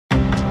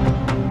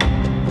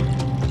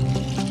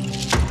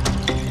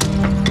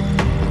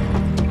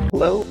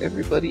Hello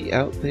everybody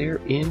out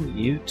there in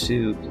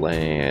YouTube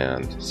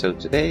land. So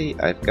today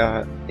I've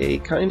got a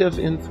kind of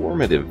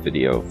informative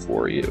video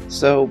for you.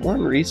 So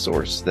one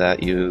resource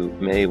that you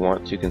may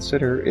want to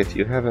consider if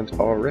you haven't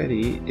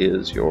already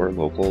is your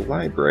local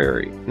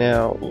library.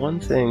 Now,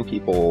 one thing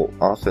people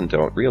often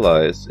don't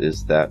realize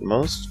is that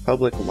most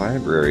public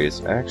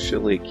libraries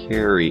actually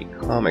carry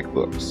comic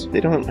books. They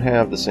don't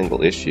have the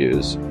single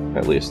issues,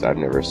 at least I've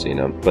never seen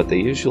them, but they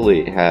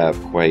usually have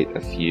quite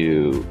a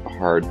few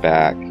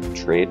hardback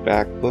trade-back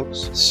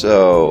books,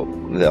 so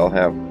they'll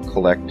have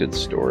collected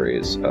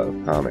stories of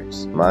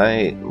comics.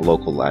 My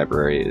local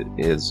library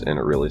is in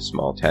a really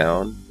small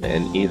town,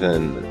 and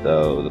even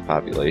though the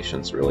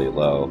population's really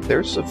low,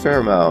 there's a fair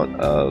amount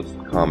of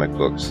comic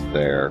books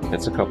there.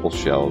 It's a couple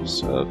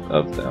shelves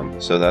of them,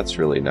 so that's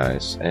really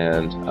nice.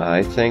 And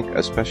I think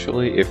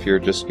especially if you're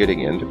just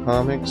getting into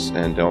comics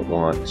and don't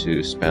want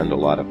to spend a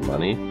lot of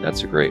money,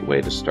 that's a great way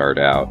to start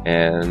out.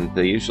 And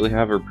they usually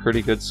have a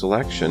pretty good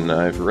selection.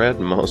 I've read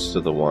most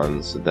of the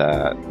ones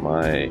that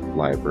my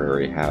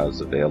library has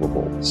available.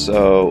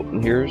 So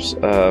here's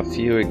a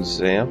few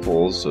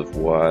examples of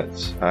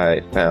what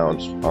I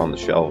found on the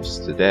shelves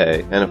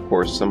today, and of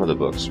course some of the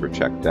books were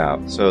checked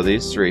out. So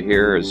these three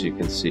here, as you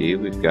can see,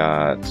 we've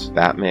got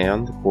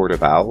Batman, The Court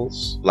of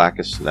Owls,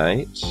 Blackest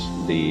Night,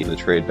 the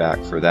trade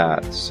back for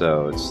that,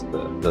 so it's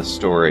the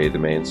story, the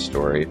main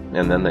story,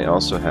 and then they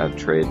also have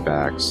trade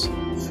backs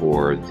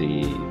for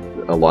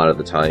a lot of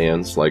the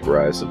tie-ins, like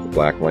Rise of the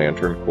Black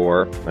Lantern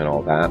Corps and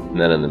all that.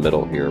 And then in the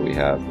middle here we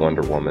have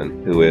Wonder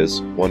Woman, who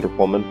is Wonder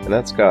Woman, and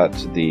that's got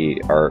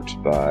the art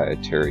by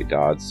Terry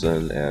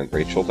Dodson and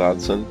Rachel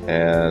Dodson,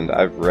 and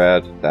I've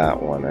read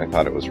that one. I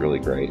thought it was really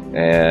great.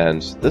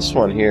 And this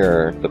one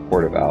here, The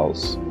Court of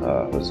Owls,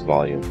 was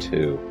volume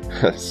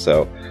 2.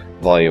 So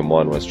Volume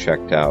 1 was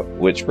checked out,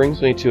 which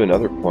brings me to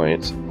another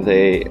point.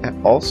 They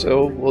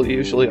also will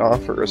usually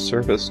offer a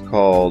service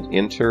called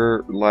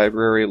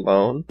interlibrary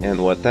loan,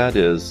 and what that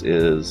is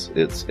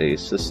it's a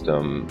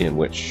system in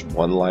which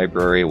one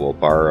library will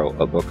borrow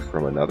a book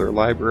from another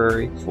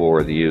library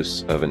for the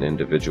use of an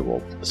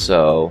individual.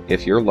 So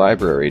if your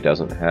library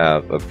doesn't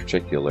have a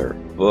particular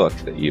book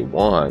that you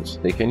want,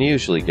 they can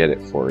usually get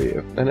it for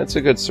you, and it's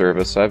a good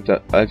service.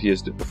 I've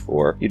used it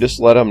before. You just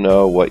let them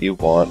know what you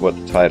want, what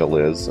the title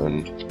is,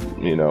 and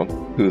you know,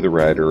 who the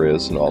writer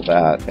is and all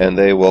that, and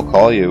they will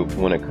call you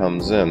when it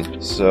comes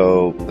in.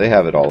 So they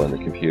have it all in the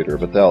computer,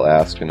 but they'll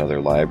ask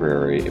another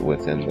library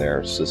within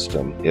their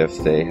system if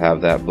they have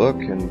that book,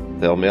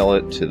 and they'll mail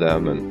it to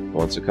them, and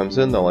once it comes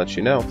in, they'll let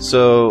you know.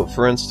 So,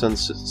 for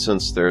instance,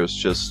 since there's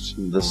just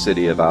The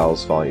City of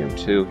Owls Volume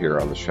 2 here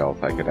on the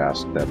shelf, I could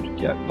ask them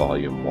to get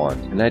Volume 1.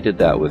 And I did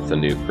that with the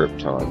new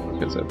Krypton,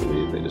 because I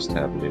believe they just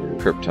have new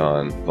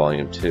Krypton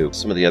Volume 2.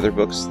 Some of the other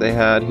books they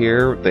had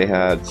here, they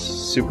had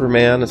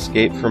Superman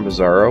Escape from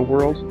Bizarro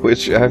World,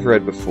 which I've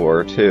read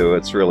before, too.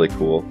 It's really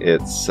cool.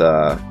 It's,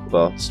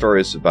 well,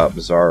 stories about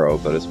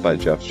Bizarro, but it's by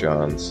Jeff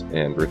Johns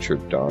and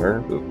Richard Donner,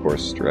 who of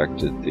course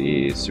directed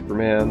the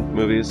Superman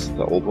movies,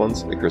 the old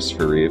ones, the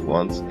Christopher Reeve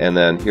ones. And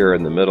then here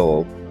in the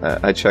middle,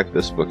 I checked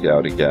this book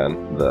out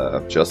again,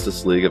 the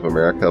Justice League of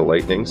America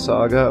Lightning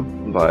Saga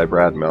by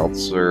Brad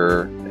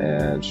Meltzer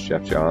and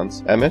Jeff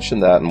Johns. I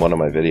mentioned that in one of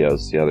my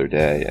videos the other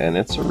day, and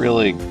it's a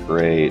really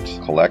great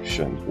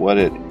collection. What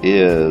it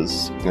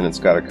is, and it's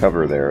got a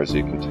cover there, as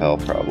you can tell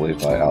probably,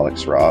 by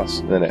Alex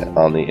Ross. Then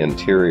on the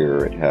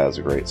interior it has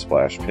a great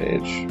splash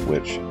page,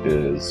 which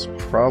is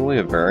probably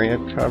a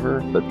variant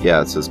cover, but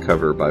yeah, it says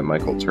cover by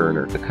Michael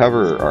Turner. The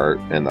cover art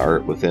and the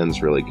art within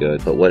is really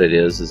good, but what it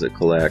is it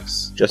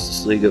collects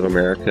Justice League of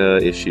America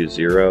issue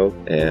 0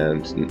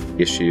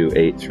 and issue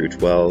 8 through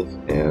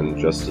 12, and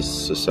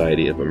Justice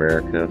Society of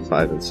America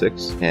 5 and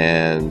 6,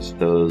 and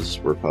those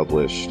were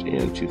published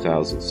in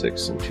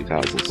 2006 and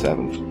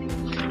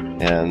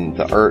 2007. And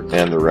the art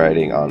and the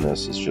writing on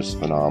this is just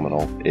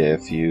phenomenal.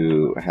 If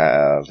you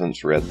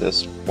haven't read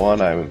this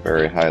one, I would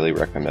very highly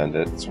recommend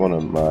it. It's one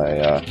of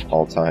my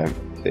all-time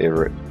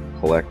favorite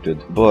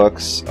collected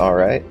books.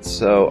 Alright,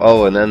 so,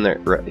 oh, and then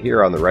there,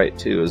 here on the right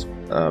too is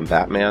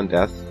Batman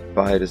Death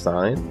by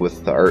Design,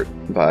 with the art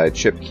by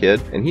Chip Kidd,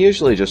 and he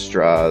usually just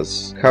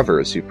draws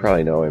covers. You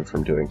probably know him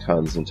from doing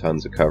tons and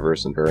tons of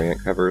covers and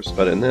variant covers,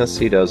 but in this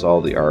he does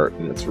all the art,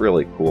 and it's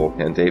really cool.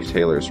 And Dave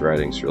Taylor's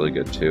writing's really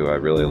good too. I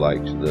really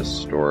liked this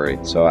story,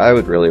 so I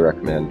would really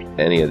recommend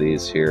any of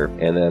these here.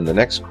 And then the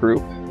next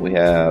group, we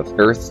have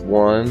Earth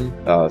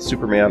 1,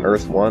 Superman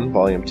Earth 1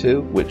 Volume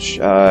 2, which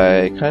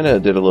I kind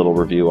of did a little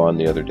review on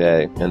the other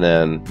day. And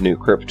then New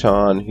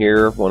Krypton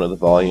here, one of the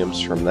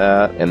volumes from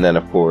that. And then,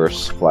 of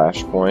course,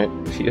 Flashpoint.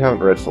 If you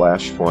haven't read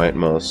Flashpoint,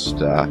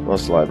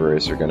 most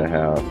libraries are going to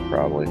have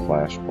probably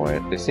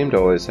Flashpoint. They seem to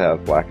always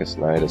have Blackest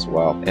Night as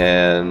well.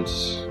 And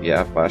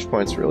yeah,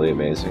 Flashpoint's really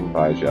amazing,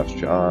 by Jeff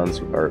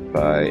Johns, with art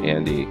by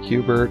Andy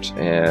Kubert,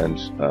 and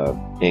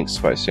inks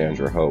by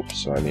Sandra Hope,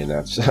 so I mean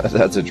that's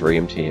that's a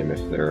dream team if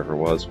there ever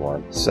was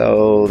one.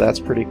 So that's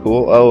pretty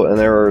cool. Oh, and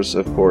there's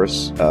of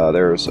course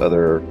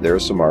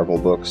there's some Marvel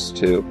books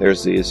too.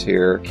 There's these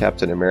here,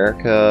 Captain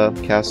America,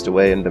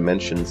 Castaway, and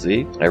Dimension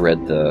Z. I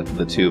read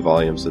the 2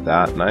 volumes of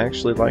that, and I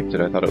actually liked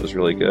it. I thought it was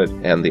really good.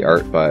 And the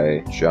art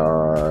by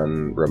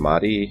John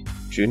Ramadi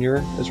Jr.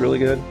 is really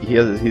good.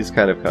 He's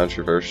kind of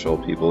controversial.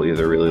 People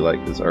either really like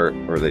his art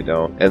or they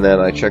don't. And then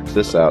I checked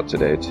this out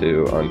today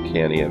too,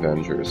 Uncanny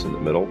Avengers in the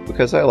middle,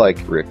 because I like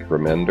Rick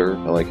Remender.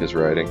 I like his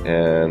writing.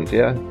 And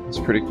yeah, it's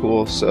pretty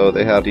cool. So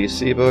they had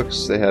DC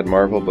books, they had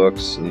Marvel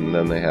books, and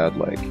then they had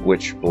like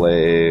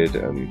Witchblade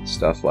and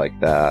stuff like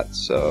that.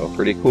 So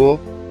pretty cool.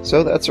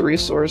 So that's a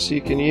resource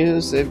you can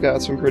use. They've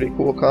got some pretty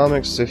cool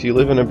comics. If you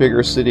live in a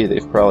bigger city,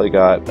 they've probably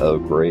got a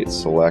great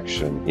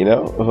selection. You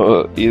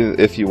know,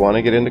 if you want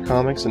to get into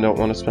comics and don't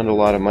want to spend a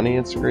lot of money,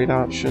 it's a great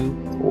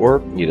option. Or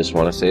you just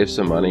want to save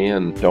some money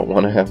and don't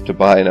want to have to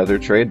buy another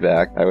trade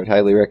back, I would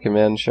highly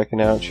recommend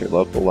checking out your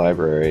local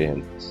library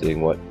and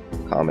seeing what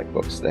comic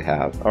books they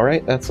have.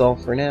 Alright, that's all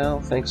for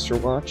now. Thanks for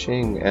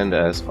watching, and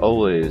as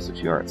always,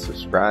 if you aren't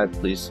subscribed,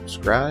 please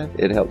subscribe.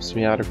 It helps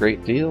me out a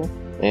great deal.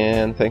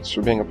 And thanks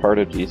for being a part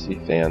of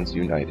DC Fans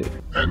United.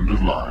 End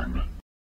of line.